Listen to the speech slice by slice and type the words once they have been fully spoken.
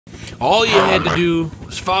All you had to do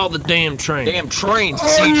was follow the damn train. Damn train,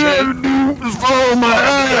 CJ. Follow my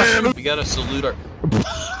ass. We gotta salute our.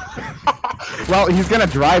 Well, he's gonna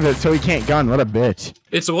drive it, so he can't gun. What a bitch.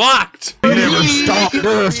 It's locked. Never stop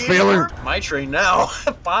this, failure. My train now.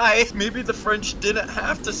 Bye. Maybe the French didn't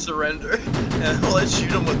have to surrender. And let's shoot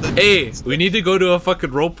them with the. Hey, we need to go to a fucking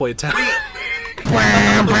roleplay town.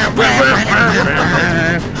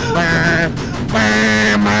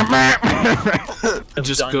 It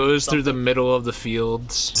just goes through the middle of the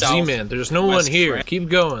fields. Z-Man, there's no one here. France. Keep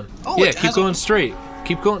going. Oh, yeah, keep going straight.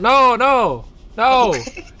 Keep going. No, no, no,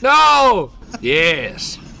 no.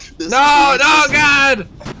 Yes. No, no, God.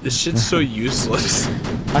 This shit's so useless.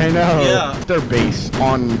 I know. Yeah. Their base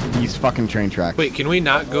on these fucking train tracks. Wait, can we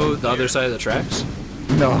not go the other side of the tracks?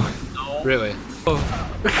 No. Really? Oh.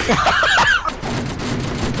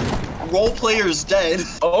 Role player's dead.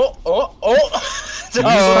 Oh, oh, oh.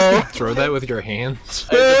 Oh. Throw that with your hands.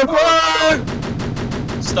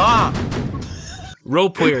 Stop. Role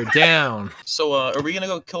player down. So, are we gonna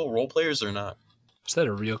go kill role players or not? Is that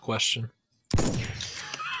a real question?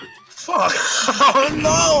 Fuck. Oh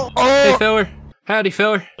no. Hey, feller. Howdy,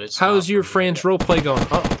 feller. It's How's not your for me French yet. roleplay going?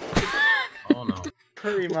 Oh, Oh no.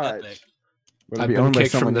 Pretty much. I've been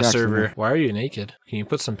kicked from the server. Why are you naked? Can you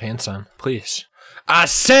put some pants on, please? I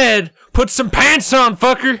said, put some pants on,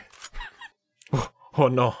 fucker! Oh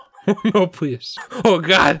no. Oh no, please. Oh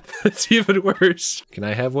God, that's even worse. Can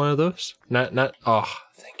I have one of those? Not, oh,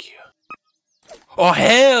 thank you. Oh,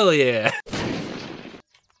 hell yeah!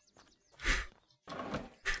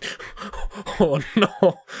 Oh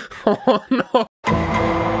no. Oh no.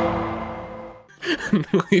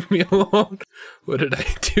 Leave me alone. What did I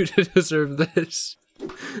do to deserve this?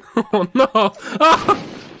 Oh no. Oh,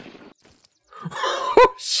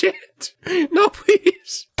 oh shit. No,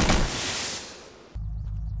 please.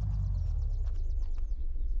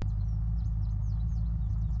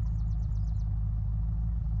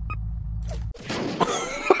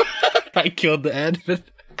 I killed the admin.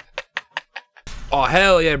 Oh,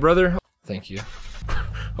 hell yeah, brother. Thank you.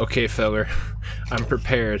 Okay, feller. I'm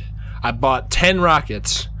prepared. I bought 10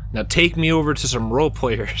 rockets. Now take me over to some role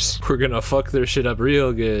players. We're gonna fuck their shit up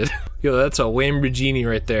real good. Yo, that's a Lamborghini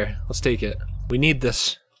right there. Let's take it. We need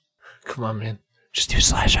this. Come on, man. Just do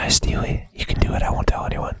 /I Steely. You can do it. I won't tell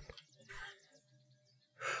anyone.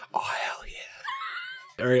 Oh, hell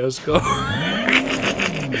yeah. Alright, let's go.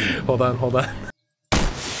 Hold on, hold on.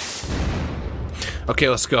 Okay,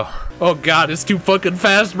 let's go. Oh God, it's too fucking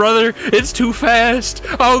fast, brother. It's too fast.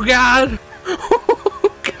 Oh God.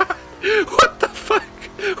 Oh God. What the fuck?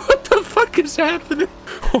 What the fuck is happening?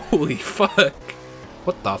 Holy fuck.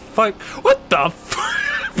 What the fuck? What the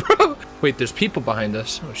fuck, bro? Wait, there's people behind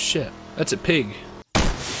us. Oh shit. That's a pig.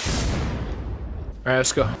 Alright,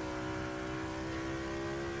 let's go.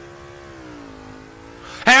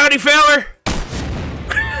 Howdy, feller!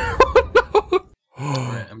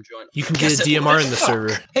 Alright, I'm joining. You can get a DMR in the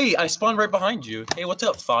server. Hey, I spawned right behind you. Hey, what's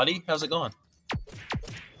up, Thoughty? How's it going?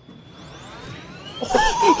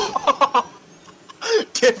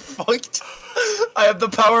 Get fucked. I have the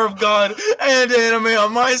power of God and anime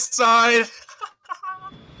on my side.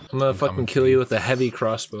 I'm gonna fucking kill you with a heavy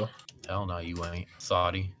crossbow. Hell no, you ain't.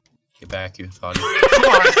 Thoughty. Get back here, Thoughty. Come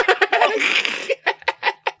on.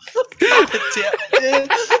 God damn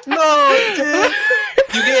it. No, dude.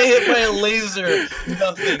 You get hit by a laser.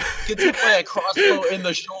 Nothing. Gets hit by a crossbow in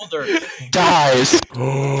the shoulder. Dies.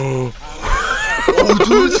 Oh,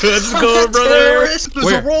 dude. let's go, brother. There's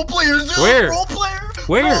Where? a role player. Dude. Where? Role player.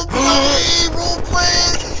 Where? Role play. Role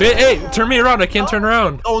play. Hey, turn me around. I can't turn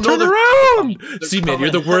around. Oh, no, turn they're around. They're See, man, you're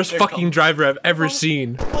the coming. worst They're fucking coming. driver I've ever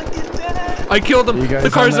seen. Fucking dead. I killed him. You guys The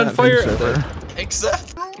car's on on that fire. server?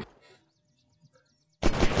 Except.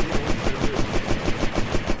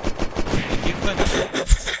 You could.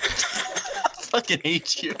 Fucking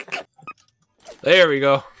hate you. There we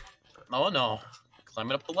go. Oh no.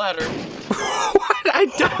 Climbing up the ladder. What? I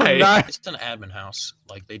died. Nice. It's an admin house.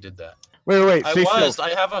 Like, they did that. Wait, I stay was. still.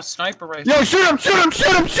 I have a sniper rifle. Yo, shoot him, shoot him,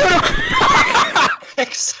 shoot him, shoot him!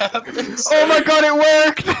 Except. Oh my God, it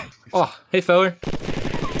worked! Oh, hey, feller.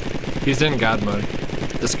 He's in God mode.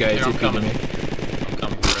 This guy is Here, I'm TP'ing coming. me. I'm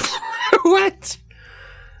coming, Chris. What?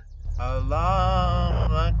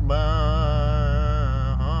 Allahu Akbar.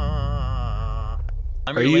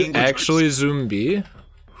 Are you actually Zombie?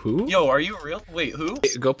 Who? Yo, are you real? Wait, who?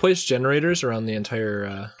 Go place generators around the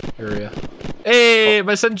entire area. Hey,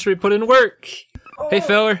 my sentry put in work. Hey,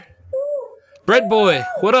 feller. Bread boy,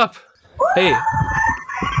 what up? Hey.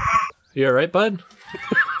 You alright, bud?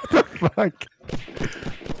 What the fuck?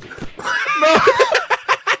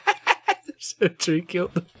 Sentry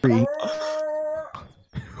killed him.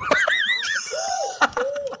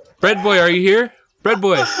 Bread boy, are you here? Bread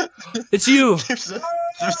boy, it's you. There's a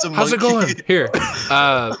How's it monkey. going? Here,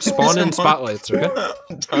 spawn in spotlights, okay?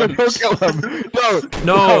 Don't kill him.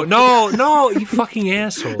 No, you fucking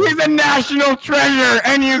asshole. He's a national treasure,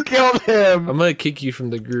 and you killed him. I'm gonna kick you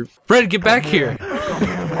from the group. Bread, get back here.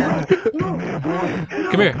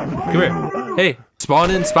 Come here. Hey,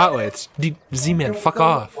 spawn in spotlights. Z-Man, fuck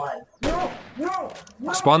off.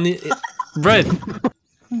 Spawn the... Bread.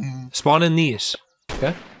 Spawn in these.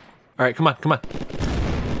 Okay? Alright, come on.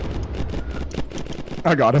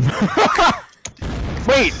 I got him.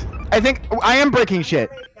 Wait, I think I am breaking shit.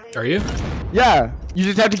 Are you? Yeah, you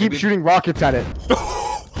just have to keep shooting rockets at it.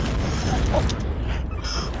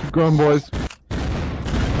 Keep going, boys.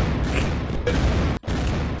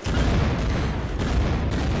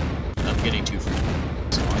 I'm getting too free.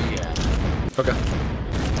 Oh yeah. Okay.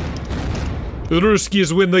 The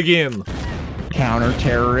Ruskies win the game.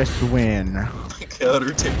 Counter-terrorists win.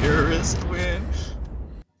 Counter-terrorist win.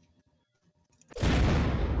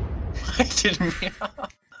 I didn't mean.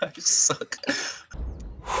 I suck.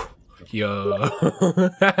 Yo.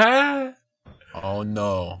 Oh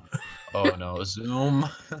no. Oh no. Zoom.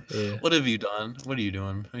 Yeah. What have you done? What are you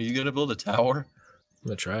doing? Are you gonna build a tower? I'm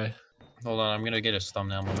gonna try. Hold on, I'm gonna get his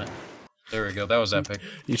thumbnail moment. There we go. That was epic.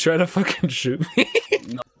 You try to fucking shoot me?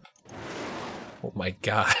 No. Oh my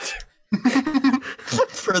god.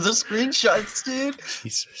 For the screenshots, dude.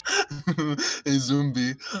 Jesus. Hey,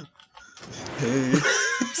 zombie. Hey.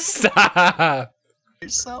 Stop.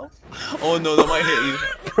 Yourself. Oh no, that might hit you.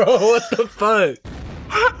 Bro, what the fuck?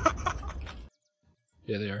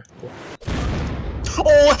 Yeah, they are. Cool.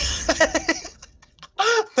 Oh!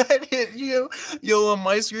 That hit you. Yo, on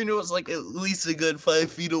my screen it was like at least a good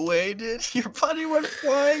 5 feet away, dude. Your body went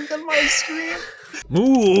flying on my screen.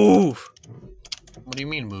 Move! What do you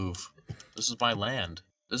mean move? This is my land.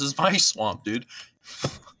 This is my swamp, dude.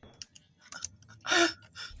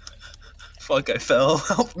 Fuck, I fell.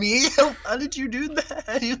 Help me. Help. How did you do that?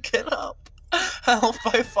 How do you get up? Help,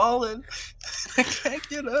 I've fallen. I can't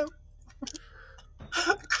get up.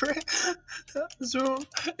 Zoom.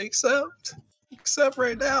 Accept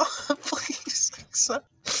right now. Please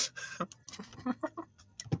accept.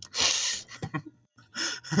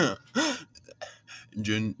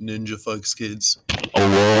 Ninja fucks kids. Oh,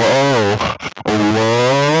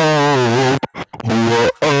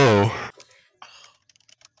 whoa.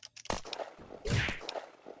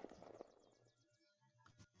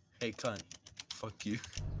 Hey, cunt. Fuck you.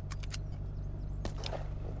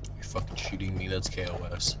 You're fucking shooting me. That's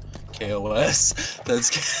KOS. KOS. That's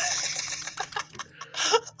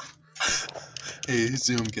Hey,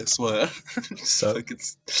 Zoom, guess what?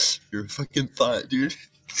 You're a fucking thought, dude.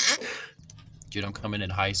 Dude, I'm coming in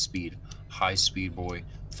high speed. High speed, boy.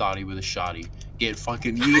 Thoughty with a shotty. Get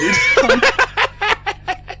fucking yeeted.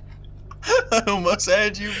 I almost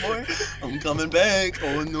had you, boy. I'm coming back.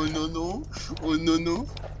 Oh, no. Oh, no.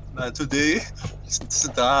 Not today.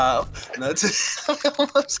 Stop. Not today. I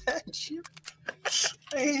almost had you.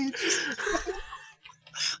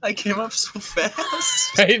 I came up so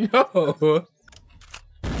fast. I know.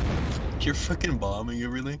 You're fucking bombing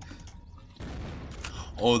everything.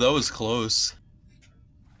 Oh, that was close.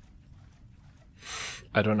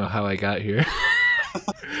 I don't know how I got here.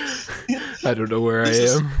 I don't know where I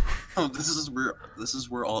am. Oh, this is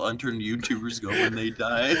where all unturned YouTubers go when they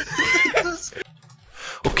die.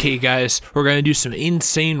 Okay, guys, we're gonna do some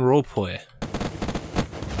insane roleplay.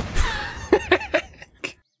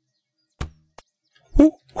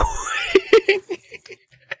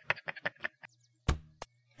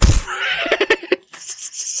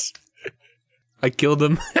 I killed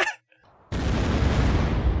him.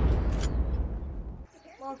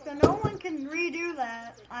 Well, so no one can redo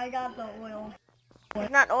that. I got the oil. It's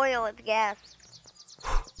not oil, it's gas.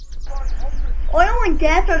 Oil and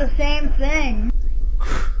gas are the same thing.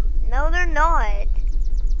 No, they're not.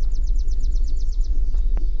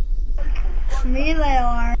 To me, they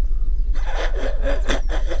are.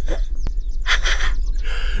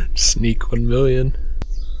 Sneak 1 million.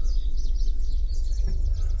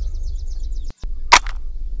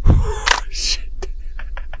 Shit.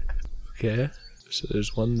 Okay, so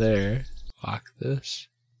there's one there. Lock this.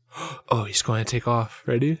 Oh, he's going to take off.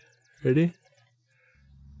 Ready? Ready?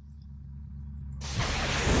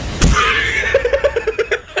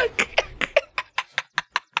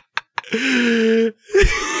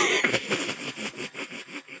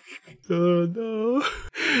 Oh no.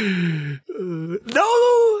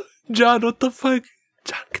 No! John, what the fuck?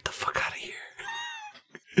 John, get the fuck out of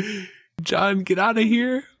here. John, get out of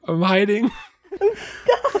here. I'm hiding.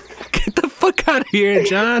 Get the fuck out of here,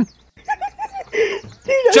 John.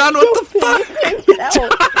 Dude, John, what the fuck? Get out.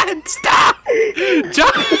 John, stop!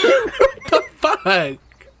 John, what the fuck?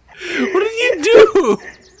 What did you do?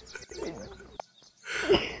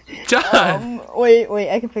 John! Wait,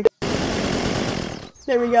 I can fix it.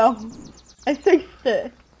 There we go. I fixed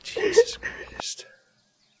it. Jesus Christ.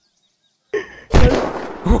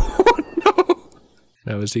 Oh no!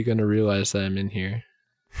 Now is he gonna realize that I'm in here?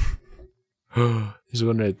 There's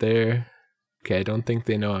one right there. Okay, I don't think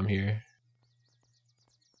they know I'm here.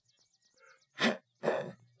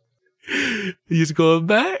 He's going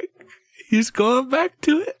back. He's going back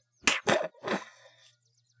to it.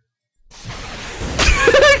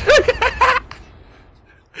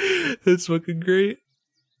 That's fucking great.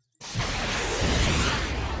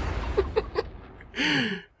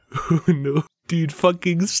 Oh no. Dude,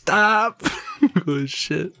 fucking stop. Oh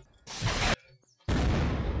shit.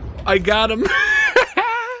 I got him.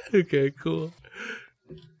 Okay, cool.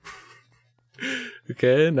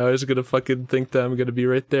 Okay, now he's gonna fucking think that I'm gonna be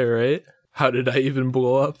right there, right? How did I even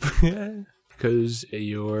blow up? Because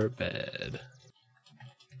you're bad.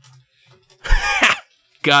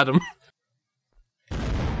 Got him.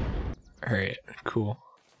 Alright, cool.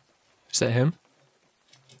 Is that him?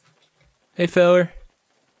 Hey, feller.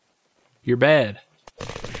 You're bad.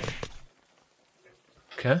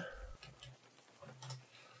 Okay.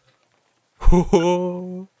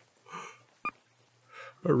 Oh,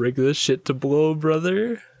 I'll rig this shit to blow,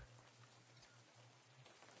 brother.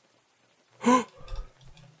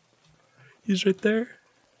 He's right there.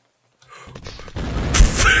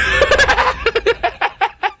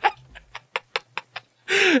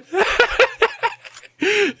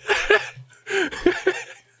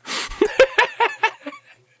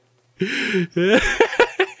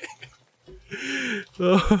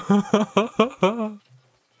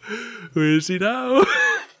 Where is he now?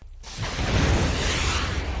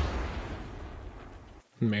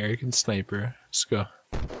 American Sniper. Let's go.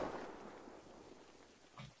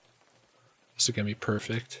 This is gonna be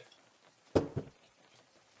perfect.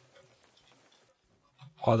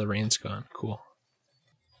 Oh, the rain's gone. Cool.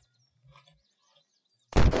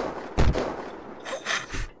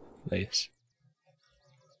 Nice.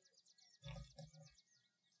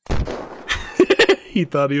 He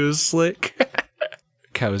thought he was slick.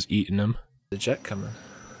 Cow was eating him. The jet coming.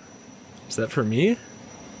 Is that for me?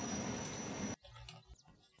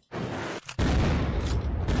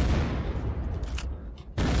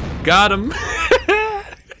 Got him!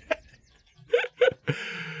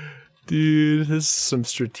 Dude, this is some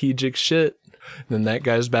strategic shit. And then that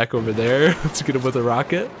guy's back over there. Let's get him with a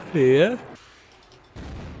rocket. Yeah.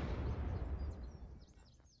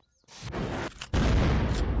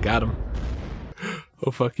 Got him. Oh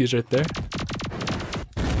fuck, he's right there.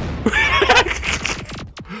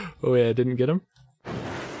 Oh wait, I didn't get him.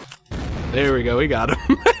 There we go, we got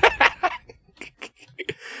him.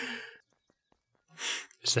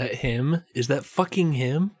 Is that him? Is that fucking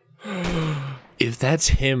him? If that's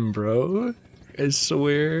him, bro, I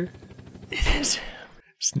swear it is him.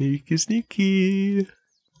 Sneaky, sneaky.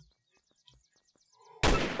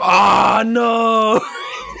 Ah, no!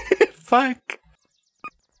 Fuck.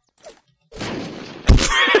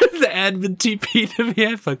 The admin TP'd him.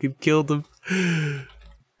 Yeah, I fucking killed him.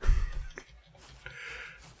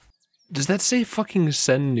 Does that say fucking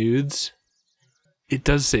send nudes? It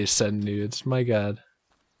does say send nudes. My god.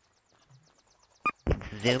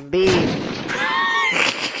 Zombie.